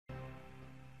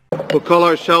We'll call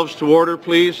ourselves to order,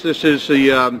 please. This is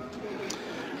the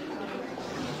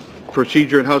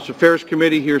Procedure and House Affairs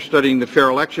Committee here studying the Fair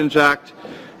Elections Act,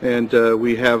 and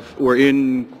we're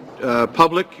in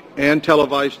public and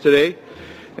televised today.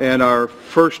 And our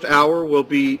first hour will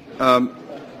be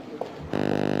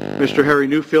Mr. Harry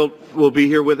Neufeld will be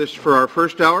here with us for our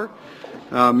first hour.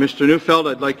 Mr. Neufeld,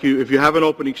 I'd like you, if you have an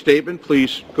opening statement,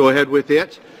 please go ahead with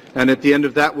it. And at the end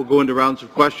of that, we'll go into rounds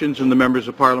of questions, and the members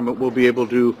of Parliament will be able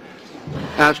to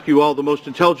ask you all the most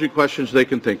intelligent questions they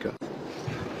can think of.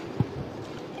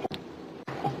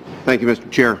 Thank you, Mr.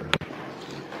 Chair.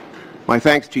 My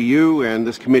thanks to you and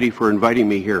this committee for inviting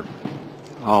me here.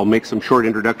 I'll make some short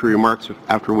introductory remarks,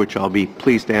 after which I'll be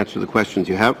pleased to answer the questions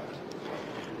you have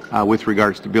with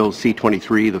regards to Bill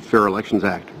C-23, the Fair Elections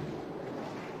Act.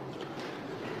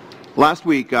 Last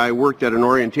week, I worked at an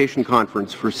orientation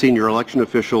conference for senior election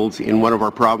officials in one of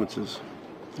our provinces.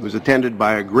 It was attended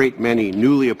by a great many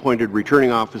newly appointed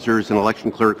returning officers and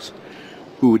election clerks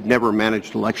who had never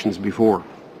managed elections before.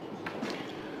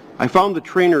 I found the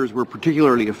trainers were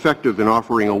particularly effective in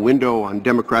offering a window on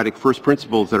democratic first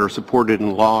principles that are supported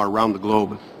in law around the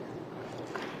globe.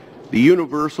 The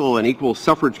universal and equal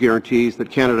suffrage guarantees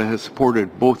that Canada has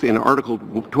supported both in Article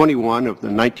 21 of the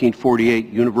 1948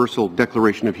 Universal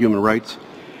Declaration of Human Rights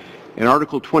and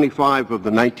Article 25 of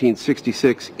the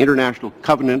 1966 International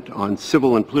Covenant on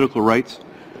Civil and Political Rights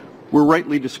were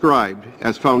rightly described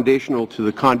as foundational to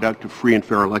the conduct of free and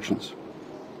fair elections.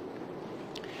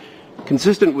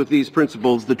 Consistent with these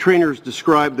principles, the trainers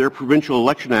described their Provincial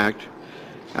Election Act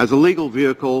as a legal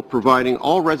vehicle providing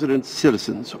all resident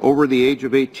citizens over the age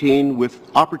of 18 with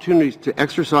opportunities to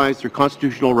exercise their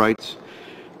constitutional rights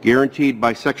guaranteed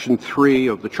by Section 3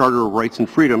 of the Charter of Rights and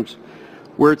Freedoms,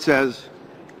 where it says,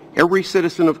 "Every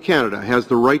citizen of Canada has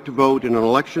the right to vote in an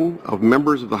election of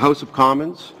members of the House of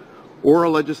Commons or a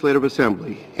Legislative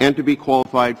Assembly and to be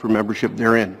qualified for membership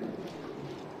therein."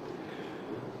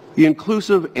 The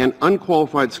inclusive and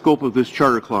unqualified scope of this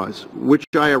Charter Clause, which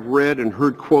I have read and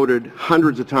heard quoted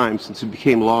hundreds of times since it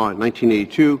became law in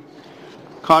 1982,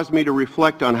 caused me to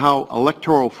reflect on how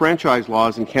electoral franchise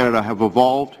laws in Canada have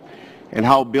evolved and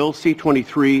how Bill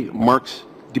C-23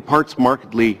 departs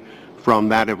markedly from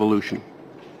that evolution.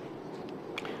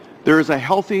 There is a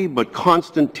healthy but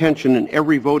constant tension in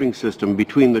every voting system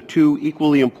between the two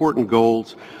equally important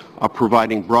goals of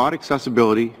providing broad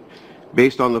accessibility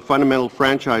based on the fundamental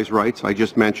franchise rights I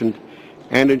just mentioned,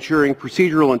 and ensuring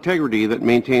procedural integrity that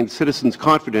maintains citizens'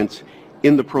 confidence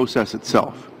in the process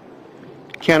itself.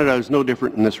 Canada is no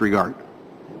different in this regard.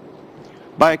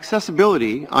 By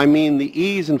accessibility, I mean the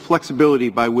ease and flexibility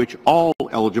by which all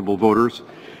eligible voters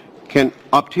can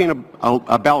obtain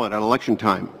a ballot at election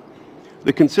time.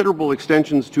 The considerable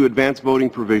extensions to advance voting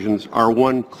provisions are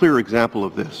one clear example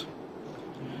of this.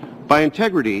 By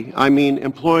integrity, I mean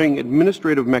employing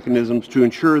administrative mechanisms to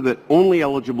ensure that only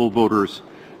eligible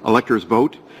electors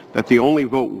vote, that they only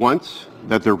vote once,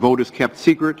 that their vote is kept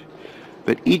secret,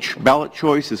 that each ballot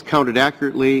choice is counted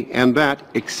accurately, and that,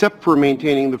 except for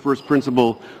maintaining the first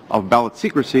principle of ballot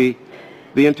secrecy,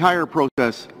 the entire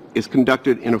process is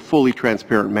conducted in a fully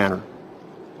transparent manner.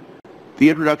 The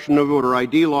introduction of voter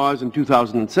ID laws in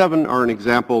 2007 are an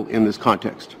example in this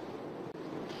context.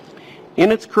 In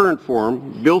its current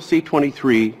form, Bill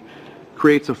C-23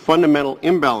 creates a fundamental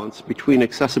imbalance between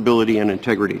accessibility and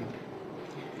integrity.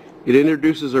 It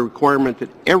introduces a requirement that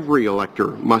every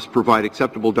elector must provide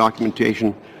acceptable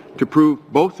documentation to prove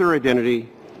both their identity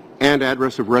and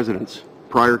address of residence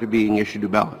prior to being issued a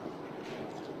ballot.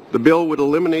 The bill would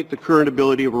eliminate the current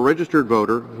ability of a registered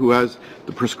voter who has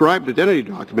the prescribed identity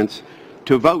documents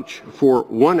to vouch for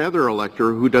one other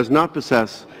elector who does not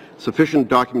possess sufficient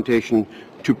documentation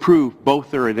to prove both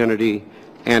their identity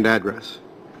and address.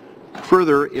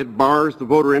 Further, it bars the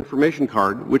voter information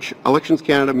card, which Elections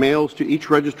Canada mails to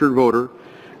each registered voter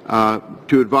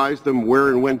to advise them where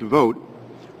and when to vote,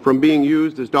 from being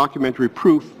used as documentary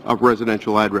proof of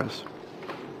residential address.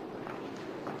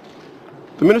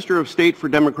 The Minister of State for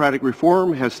Democratic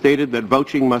Reform has stated that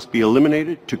vouching must be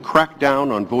eliminated to crack down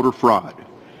on voter fraud.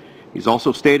 He's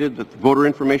also stated that the voter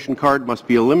information card must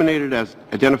be eliminated as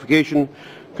identification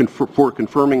for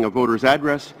confirming a voter's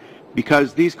address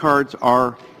because these cards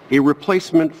are a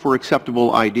replacement for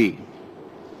acceptable ID.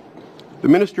 The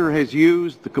Minister has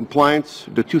used the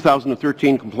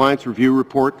 2013 Compliance Review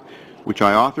Report, which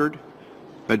I authored,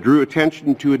 that drew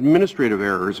attention to administrative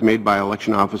errors made by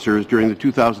election officers during the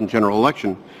 2000 general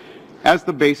election as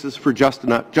the basis for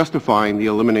justifying the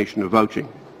elimination of vouching.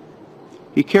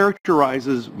 He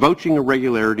characterizes vouching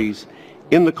irregularities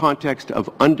in the context of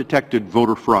undetected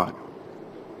voter fraud.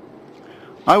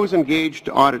 I was engaged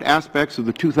to audit aspects of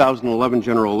the 2011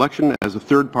 general election as a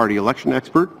third-party election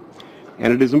expert,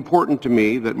 and it is important to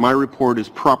me that my report is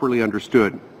properly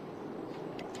understood.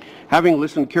 Having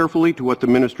listened carefully to what the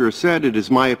Minister has said, it is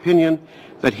my opinion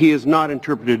that he has not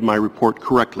interpreted my report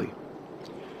correctly.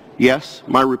 Yes,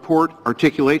 my report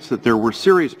articulates that there were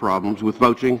serious problems with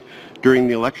vouching during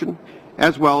the election,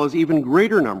 as well as even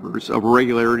greater numbers of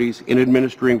irregularities in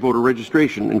administering voter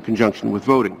registration in conjunction with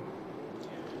voting.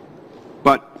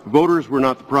 But voters were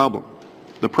not the problem.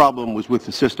 The problem was with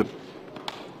the system.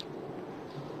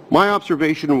 My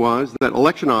observation was that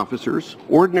election officers,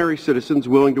 ordinary citizens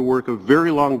willing to work a very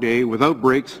long day without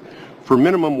breaks for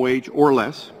minimum wage or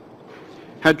less,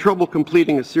 had trouble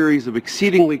completing a series of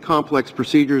exceedingly complex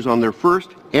procedures on their first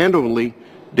and only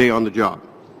day on the job.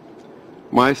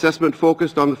 My assessment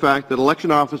focused on the fact that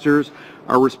election officers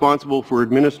are responsible for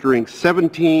administering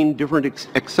 17 different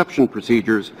exception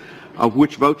procedures, of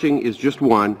which vouching is just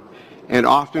one, and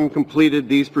often completed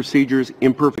these procedures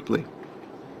imperfectly.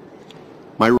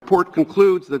 My report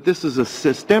concludes that this is a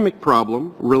systemic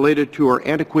problem related to our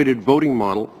antiquated voting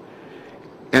model.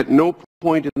 At no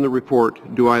point in the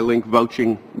report do I link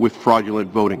vouching with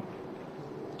fraudulent voting.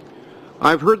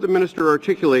 I've heard the Minister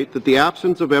articulate that the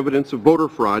absence of evidence of voter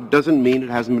fraud doesn't mean it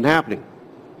hasn't been happening.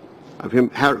 I've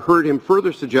heard him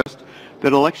further suggest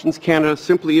that Elections Canada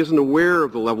simply isn't aware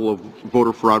of the level of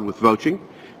voter fraud with vouching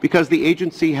because the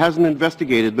agency hasn't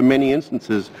investigated the many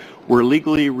instances where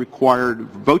legally required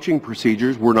vouching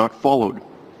procedures were not followed.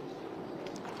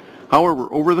 However,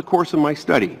 over the course of my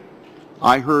study,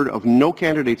 I heard of no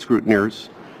candidate scrutineers,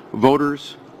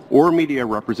 voters, or media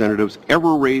representatives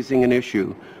ever raising an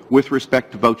issue with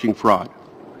respect to vouching fraud.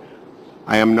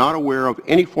 I am not aware of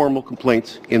any formal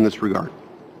complaints in this regard.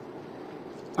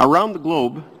 Around the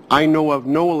globe, I know of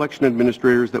no election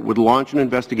administrators that would launch an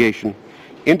investigation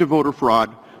into voter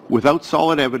fraud without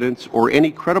solid evidence or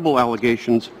any credible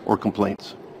allegations or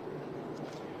complaints.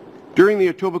 During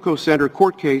the Etobicoke Centre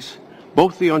court case,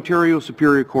 both the Ontario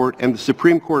Superior Court and the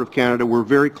Supreme Court of Canada were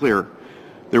very clear.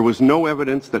 There was no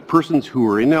evidence that persons who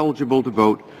were ineligible to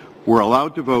vote were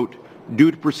allowed to vote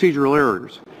due to procedural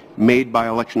errors made by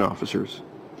election officers.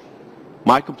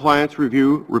 My compliance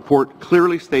review report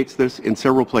clearly states this in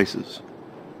several places.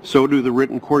 So do the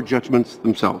written court judgments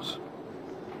themselves.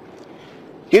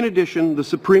 In addition, the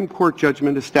Supreme Court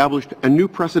judgment established a new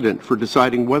precedent for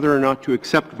deciding whether or not to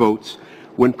accept votes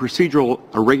when procedural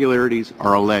irregularities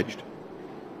are alleged.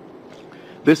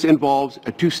 This involves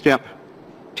a two-step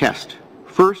test.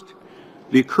 First,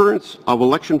 the occurrence of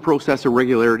election process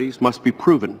irregularities must be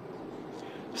proven.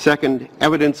 Second,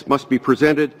 evidence must be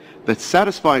presented that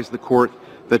satisfies the court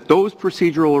that those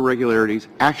procedural irregularities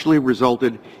actually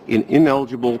resulted in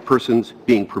ineligible persons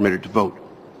being permitted to vote.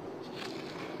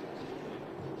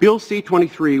 Bill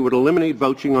C-23 would eliminate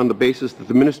vouching on the basis that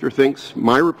the Minister thinks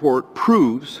my report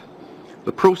proves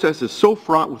the process is so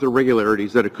fraught with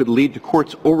irregularities that it could lead to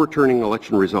courts overturning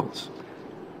election results.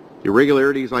 The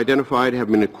irregularities identified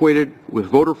have been equated with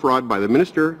voter fraud by the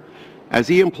Minister, as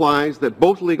he implies that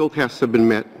both legal tests have been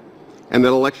met and that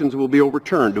elections will be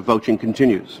overturned if vouching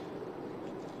continues.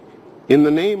 In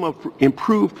the name of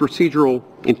improved procedural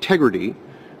integrity,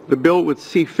 the bill would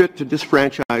see fit to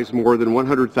disfranchise more than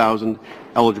 100,000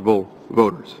 eligible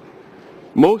voters.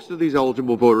 Most of these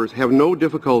eligible voters have no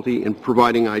difficulty in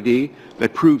providing ID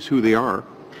that proves who they are,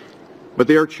 but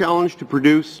they are challenged to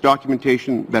produce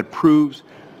documentation that proves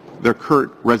their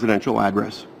current residential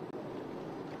address.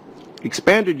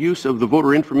 Expanded use of the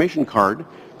voter information card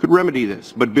could remedy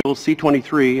this, but Bill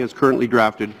C-23, as currently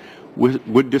drafted,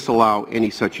 would disallow any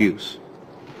such use.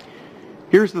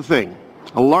 Here's the thing.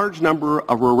 A large number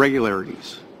of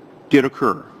irregularities did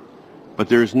occur, but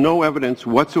there is no evidence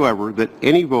whatsoever that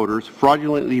any voters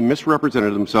fraudulently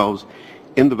misrepresented themselves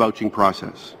in the vouching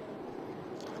process.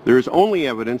 There is only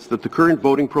evidence that the current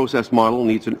voting process model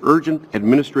needs an urgent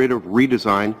administrative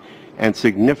redesign and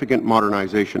significant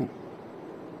modernization.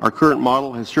 Our current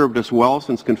model has served us well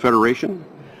since Confederation,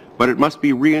 but it must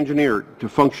be re-engineered to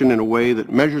function in a way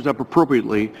that measures up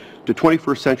appropriately to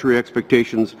 21st century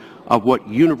expectations of what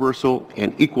universal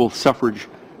and equal suffrage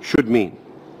should mean.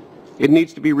 It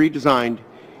needs to be redesigned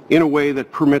in a way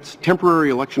that permits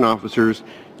temporary election officers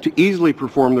to easily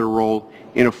perform their role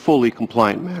in a fully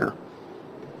compliant manner.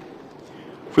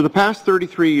 For the past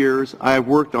 33 years, I have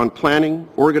worked on planning,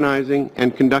 organizing,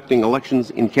 and conducting elections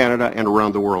in Canada and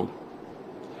around the world.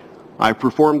 I've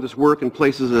performed this work in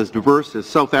places as diverse as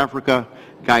South Africa,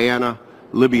 Guyana,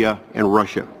 Libya, and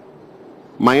Russia.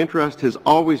 My interest has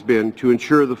always been to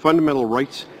ensure the fundamental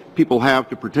rights people have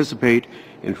to participate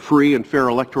in free and fair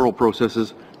electoral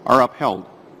processes are upheld.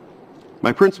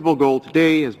 My principal goal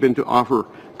today has been to offer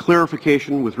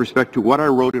clarification with respect to what I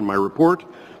wrote in my report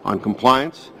on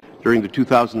compliance during the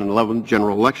 2011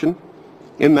 general election.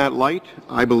 In that light,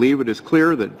 I believe it is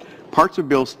clear that parts of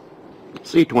Bill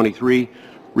C-23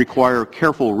 require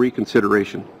careful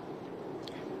reconsideration.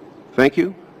 Thank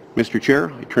you. Mr.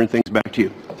 Chair, I turn things back to you.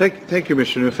 Thank you,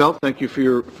 Mr. Neufeld. Thank you for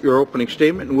your opening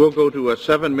statement. And we'll go to a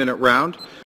 7-minute round.